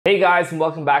guys, and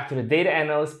welcome back to the Data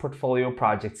Analyst Portfolio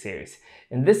Project Series.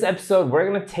 In this episode, we're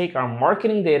going to take our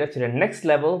marketing data to the next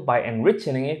level by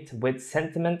enriching it with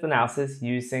sentiment analysis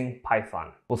using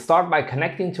Python. We'll start by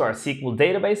connecting to our SQL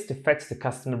database to fetch the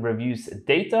customer reviews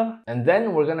data, and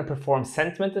then we're going to perform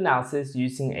sentiment analysis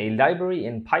using a library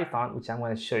in Python, which I'm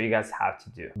going to show you guys how to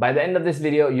do. By the end of this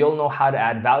video, you'll know how to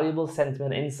add valuable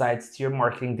sentiment insights to your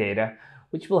marketing data,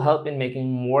 which will help in making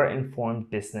more informed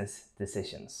business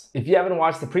decisions. If you haven't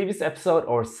watched the previous episode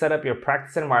or set up your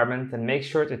practice environment, then make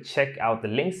sure to check out the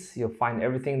links. You'll find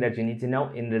everything that you need to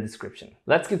know in the description.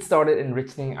 Let's get started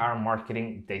enriching our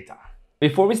marketing data.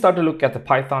 Before we start to look at the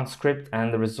Python script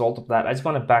and the result of that, I just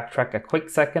want to backtrack a quick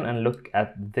second and look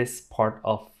at this part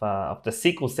of the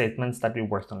SQL statements that we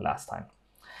worked on last time.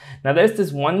 Now there's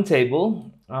this one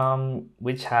table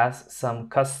which has some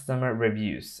customer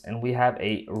reviews, and we have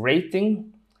a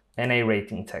rating and a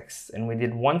rating text, and we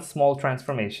did one small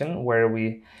transformation where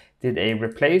we did a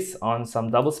replace on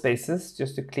some double spaces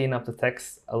just to clean up the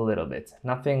text a little bit.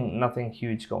 Nothing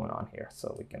huge going on here.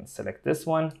 So we can select this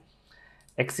one,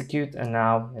 execute, and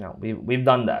now we've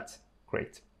done that.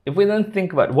 Great. If we then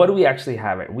think about what do we actually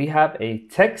have here, we have a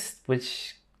text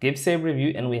which gives a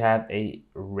review and we have a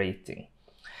rating.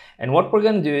 And what we're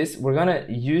going to do is we're going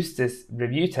to use this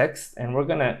review text and we're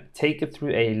going to take it through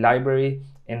a library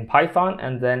in Python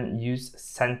and then use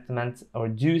sentiment or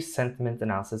do sentiment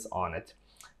analysis on it.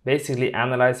 Basically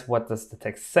analyze what does the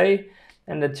text say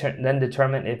and then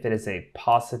determine if it is a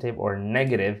positive or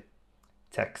negative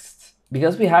text.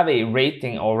 Because we have a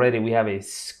rating already, we have a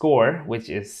score which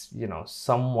is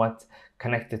somewhat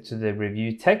connected to the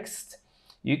review text.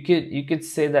 You could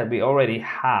say that we already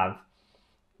have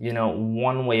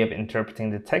one way of interpreting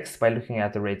the text by looking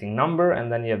at the rating number,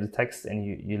 and then you have the text and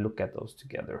you look at those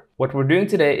together. What we're doing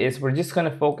today is we're just going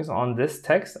to focus on this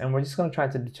text and we're just going to try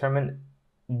to determine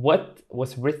what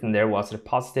was written there, was it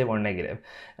positive or negative.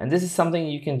 And this is something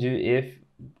you can do if,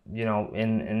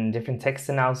 in different text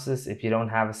analysis, if you don't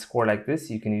have a score like this,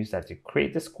 you can use that to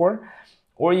create the score,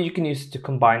 or you can use it to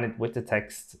combine it with the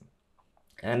text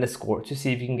and the score to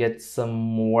see if you can get some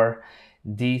more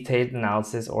detailed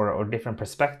analysis or different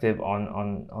perspective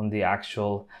on the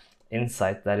actual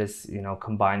insight that is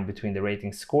combined between the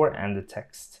rating score and the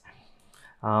text.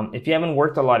 If you haven't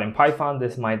worked a lot in Python,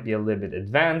 this might be a little bit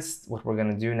advanced. What we're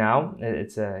going to do now,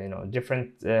 it's a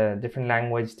different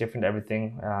language, different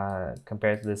everything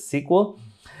compared to the SQL,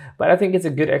 but I think it's a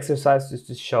good exercise just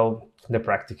to show the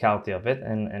practicality of it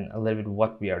and a little bit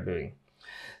what we are doing.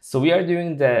 So we are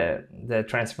doing the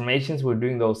transformations, we're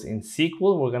doing those in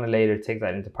SQL. We're going to later take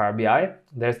that into Power BI.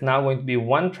 There's now going to be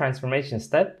one transformation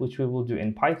step, which we will do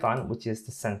in Python, which is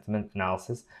the sentiment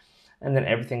analysis. And then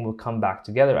everything will come back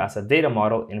together as a data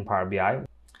model in Power BI.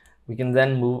 We can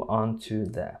then move on to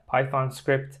the Python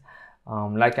script.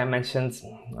 Like I mentioned,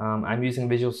 I'm using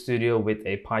Visual Studio with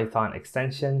a Python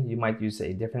extension. You might use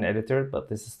a different editor, but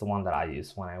this is the one that I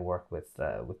use when I work with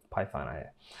Python.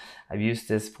 I've used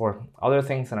this for other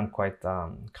things and I'm quite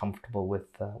comfortable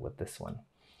with this one.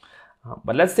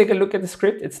 But let's take a look at the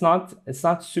script. It's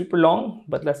not super long,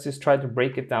 but let's just try to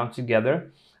break it down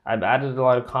together. I've added a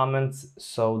lot of comments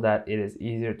so that it is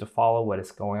easier to follow what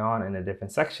is going on in the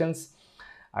different sections.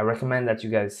 I recommend that you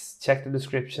guys check the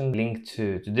description. Link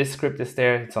to this script is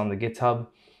there. It's on the GitHub,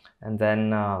 and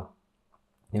then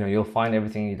you'll find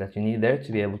everything that you need there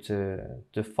to be able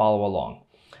to follow along.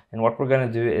 And what we're going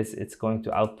to do is it's going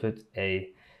to output a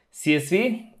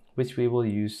CSV, which we will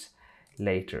use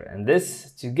later. And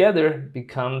this together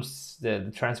becomes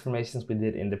the transformations we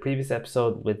did in the previous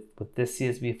episode with this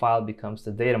CSV file becomes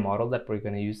the data model that we're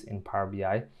going to use in Power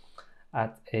BI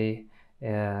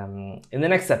in the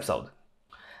next episode.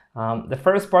 The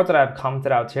first part that I've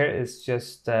commented out here is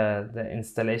just the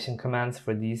installation commands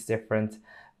for these different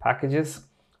packages.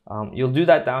 You'll do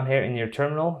that down here in your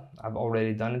terminal. I've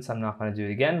already done it, so I'm not going to do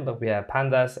it again, but we have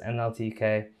pandas,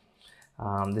 nltk.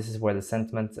 This is where the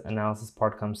sentiment analysis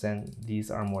part comes in.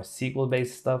 These are more SQL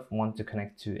based stuff, one to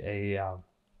connect to a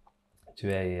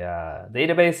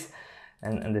database.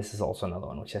 And this is also another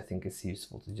one, which I think is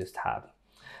useful to just have.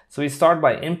 So we start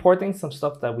by importing some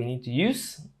stuff that we need to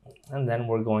use, and then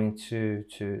we're going to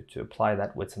apply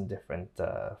that with some different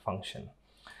function.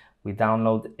 We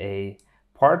download a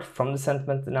part from the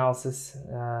sentiment analysis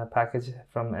package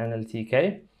from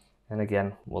nltk, and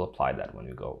again we'll apply that when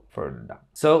we go further down.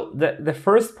 So the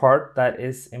first part that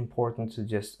is important to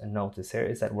just notice here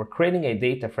is that we're creating a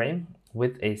data frame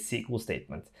with a SQL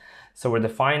statement. So we're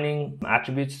defining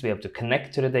attributes to be able to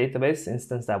connect to the database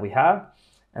instance that we have,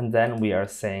 and then we are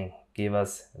saying give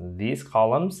us these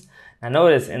columns. And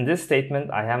notice in this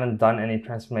statement I haven't done any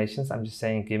transformations. I'm just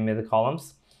saying give me the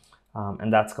columns.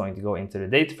 and that's going to go into the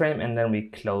data frame, and then we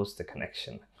close the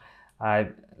connection.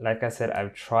 Like I said,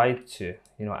 I've tried to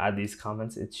add these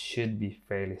comments. It should be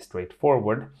fairly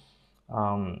straightforward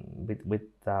with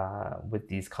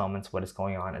these comments, what is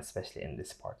going on, especially in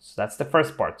this part. So that's the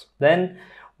first part. Then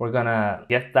we're gonna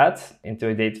get that into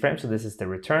a data frame. So this is the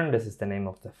return, this is the name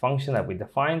of the function that we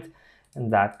defined,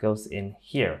 and that goes in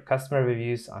here. Customer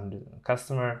reviews under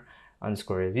customer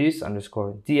underscore reviews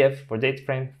underscore df for data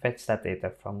frame, fetch that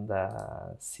data from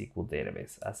the SQL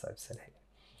database, as I've said here.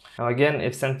 Now again,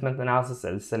 if sentiment analysis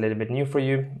is a little bit new for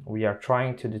you, we are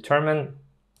trying to determine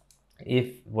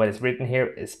if what is written here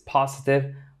is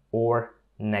positive or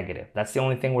negative. That's the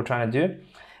only thing we're trying to do.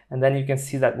 And then you can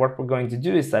see that what we're going to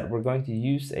do is that we're going to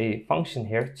use a function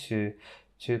here to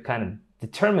kind of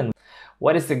determine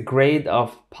what is the grade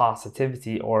of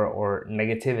positivity or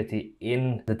negativity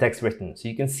in the text written. So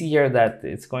you can see here that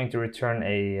it's going to return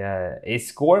a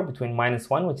score between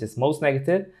 -1, which is most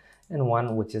negative, and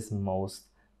 1, which is most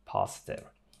positive.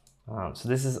 So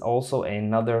this is also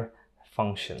another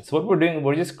function. So what we're doing,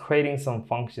 we're just creating some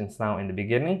functions now in the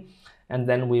beginning, and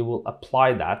then we will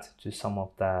apply that to some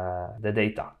of the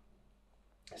data.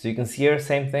 So you can see here,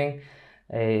 same thing,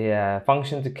 a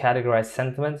function to categorize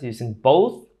sentiment using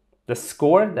both the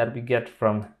score that we get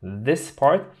from this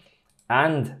part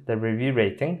and the review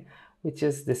rating, which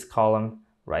is this column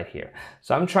right here.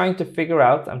 So I'm trying to figure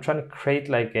out, I'm trying to create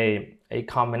like a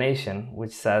combination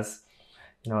which says,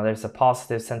 there's a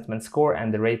positive sentiment score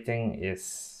and the rating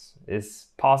is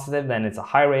positive, then it's a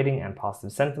high rating and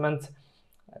positive sentiment.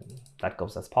 That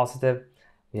goes as positive.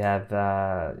 We have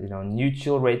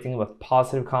neutral rating with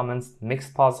positive comments,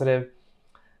 mixed positive,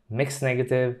 mixed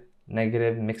negative,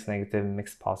 negative, mixed negative,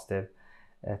 mixed positive,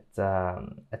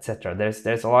 etc.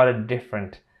 There's a lot of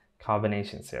different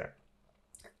combinations here.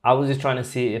 I was just trying to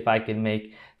see if I can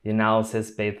make the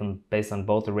analysis based on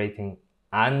both the rating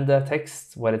and the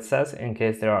text, what it says, in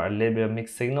case there are a little bit of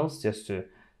mixed signals, just to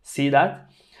see that.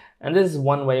 And this is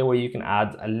one way where you can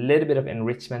add a little bit of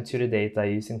enrichment to the data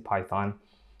using Python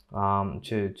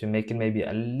to make it maybe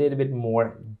a little bit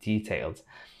more detailed.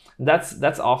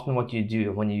 That's often what you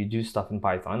do when you do stuff in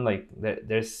Python. Like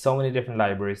there's so many different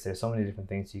libraries, there's so many different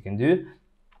things you can do.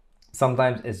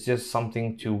 Sometimes it's just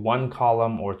something to one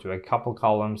column or to a couple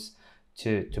columns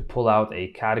to pull out a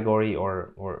category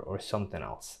or something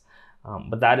else.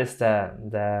 But that is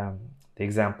the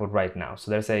example right now.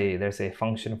 So there's a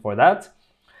function for that.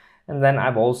 And then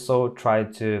I've also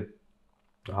tried to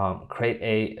create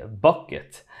a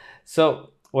bucket.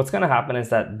 So what's going to happen is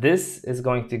that this is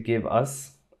going to give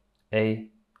us a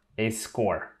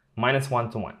score,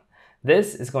 -1 to 1.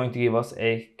 This is going to give us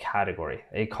a category,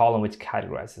 a column which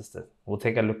categorizes it. We'll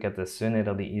take a look at this soon.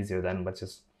 It'll be easier then, but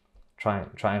just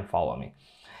try and follow me.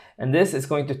 And this is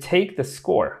going to take the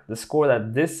score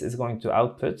that this is going to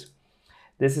output.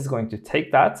 This is going to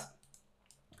take that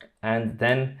and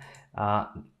then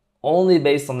only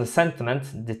based on the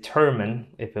sentiment determine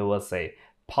if it was a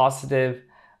positive,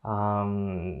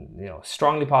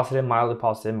 strongly positive,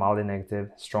 mildly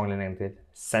negative, strongly negative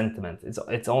sentiment.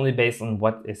 It's only based on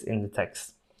what is in the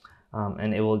text,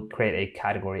 and it will create a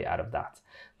category out of that,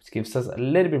 which gives us a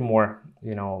little bit more,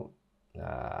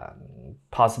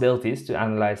 possibilities to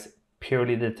analyze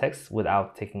purely the text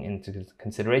without taking into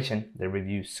consideration the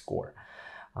review score.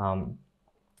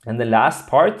 And the last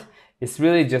part is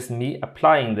really just me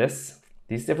applying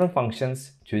these different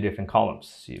functions to different columns.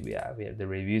 So we have the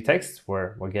review text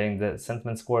where we're getting the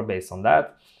sentiment score based on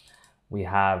that. We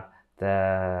have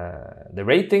the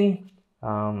rating.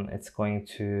 It's going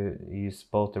to use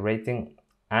both the rating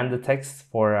and the text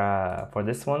for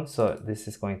this one. So this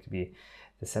is going to be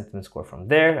the sentiment score from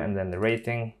there, and then the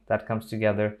rating that comes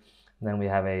together. And then we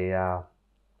have a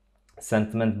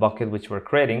sentiment bucket which we're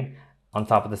creating on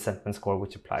top of the sentiment score,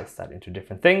 which applies that into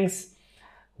different things.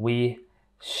 We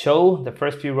show the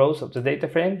first few rows of the data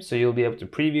frame, so you'll be able to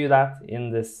preview that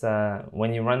in this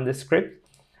when you run this script,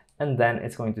 and then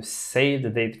it's going to save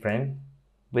the data frame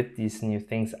with these new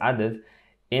things added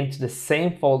into the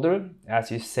same folder as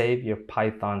you save your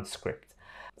Python script.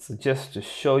 So just to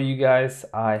show you guys,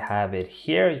 I have it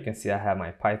here. You can see I have my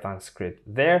Python script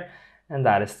there, and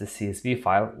that is the CSV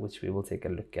file, which we will take a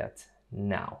look at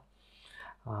now.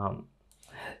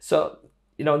 So,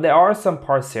 there are some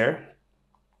parts here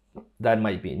that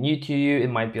might be new to you. It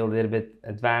might be a little bit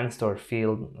advanced or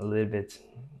feel a little bit,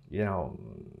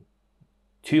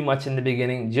 too much in the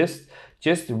beginning.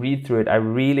 Just read through it. I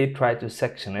really try to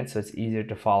section it so it's easier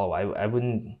to follow. I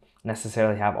wouldn't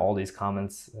necessarily have all these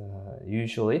comments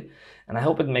usually, and I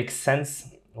hope it makes sense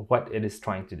what it is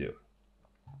trying to do.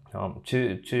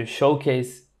 To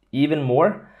showcase even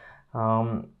more,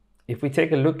 if we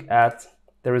take a look at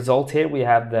the result here, we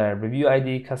have the review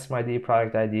ID, customer ID,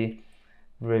 product ID,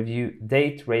 review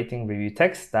date, rating, review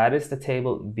text. That is the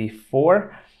table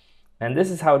before. And this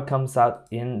is how it comes out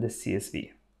in the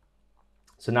CSV.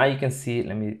 So now you can see,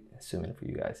 let me zoom in for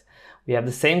you guys. We have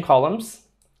the same columns,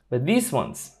 but these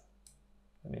ones,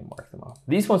 let me mark them off.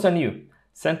 These ones are new.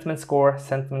 Sentiment score,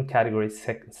 sentiment category,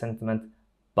 sentiment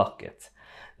bucket.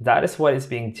 That is what is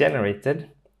being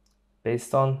generated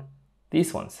based on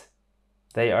these ones.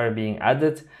 They are being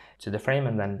added to the frame,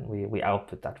 and then we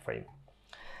output that frame.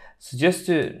 So just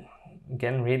to,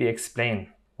 again, really explain,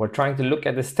 we're trying to look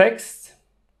at this text.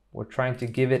 We're trying to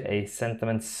give it a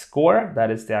sentiment score. That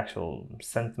is the actual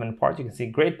sentiment part. You can see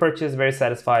great purchase, very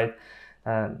satisfied,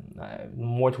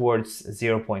 more towards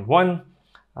 0.1.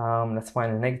 Let's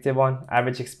find a negative one.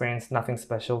 Average experience, nothing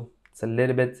special. It's a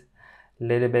little bit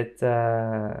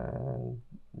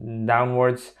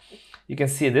downwards. You can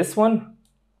see this one,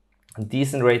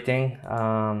 decent rating,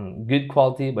 good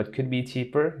quality, but could be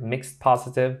cheaper, mixed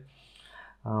positive.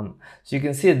 So you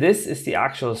can see this is the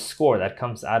actual score that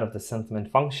comes out of the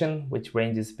sentiment function, which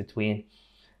ranges between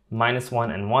 -1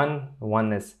 and 1.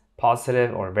 1 is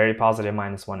positive or very positive,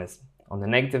 -1 is on the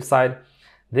negative side.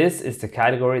 This is the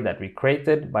category that we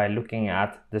created by looking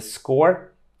at the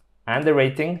score and the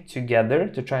rating together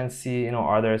to try and see,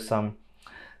 are there some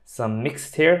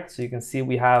mixed here. So you can see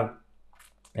we have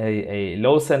a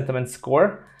low sentiment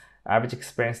score, average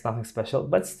experience, nothing special,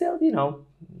 but still,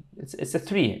 it's a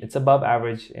 3. It's above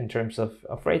average in terms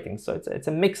of rating. So it's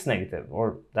a mixed negative,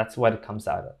 or that's what it comes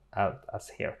out as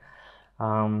here.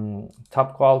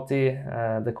 Top quality,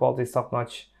 the quality is top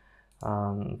notch.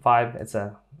 5,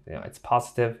 it's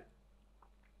positive.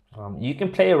 You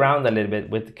can play around a little bit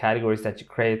with the categories that you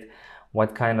create,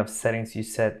 what kind of settings you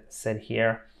set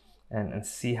here, and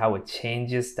see how it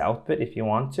changes the output if you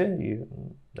want to.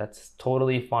 That's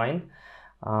totally fine.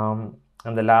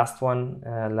 And the last one,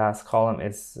 last column,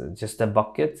 is just a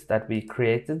bucket that we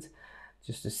created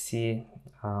just to see,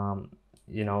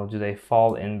 do they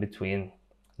fall in between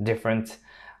different,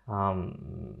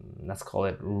 let's call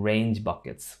it range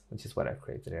buckets, which is what I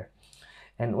created here.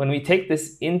 And when we take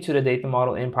this into the data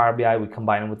model in Power BI, we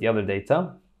combine it with the other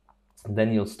data,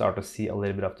 then you'll start to see a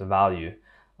little bit of the value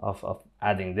of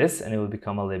adding this, and it will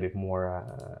become a little bit more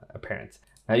apparent.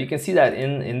 Now you can see that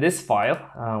in this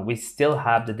file, we still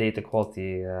have the data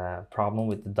quality problem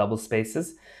with the double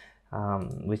spaces,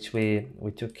 which we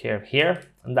took care of here.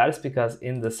 And that is because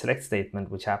in the select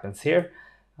statement, which happens here,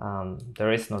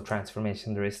 there is no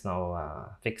transformation, there is no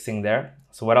fixing there.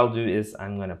 So what I'll do is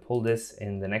I'm going to pull this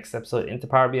in the next episode into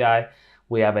Power BI.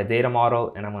 We have a data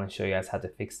model, and I'm going to show you guys how to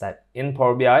fix that in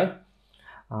Power BI.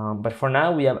 But for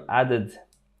now, we have added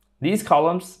these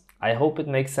columns. I hope it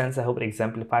makes sense. I hope it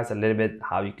exemplifies a little bit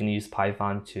how you can use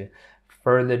Python to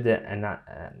further the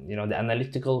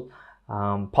analytical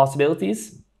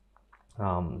possibilities.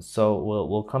 So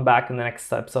we'll come back in the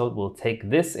next episode. We'll take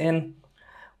this in.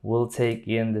 We'll take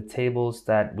in the tables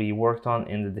that we worked on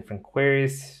in the different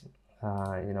queries.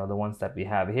 The ones that we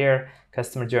have here: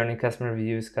 customer journey, customer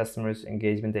reviews, customers,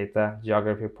 engagement data,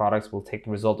 geography of products. We'll take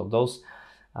the result of those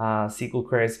SQL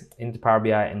queries into Power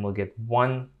BI, and we'll get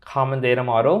one common data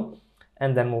model,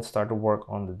 and then we'll start to work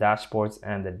on the dashboards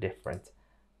and the different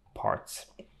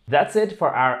parts. That's it for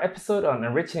our episode on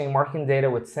enriching marketing data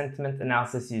with sentiment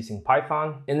analysis using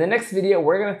Python. In the next video,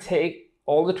 we're going to take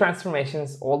all the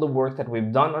transformations, all the work that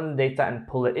we've done on the data, and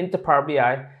pull it into Power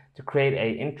BI to create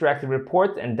an interactive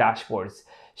report and dashboards,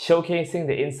 showcasing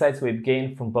the insights we've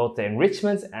gained from both the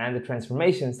enrichments and the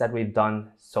transformations that we've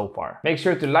done so far. Make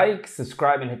sure to like,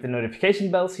 subscribe, and hit the notification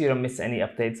bell so you don't miss any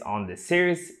updates on this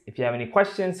series. If you have any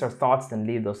questions or thoughts, then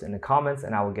leave those in the comments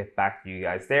and I will get back to you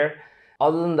guys there.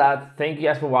 Other than that, thank you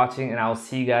guys for watching, and I will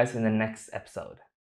see you guys in the next episode.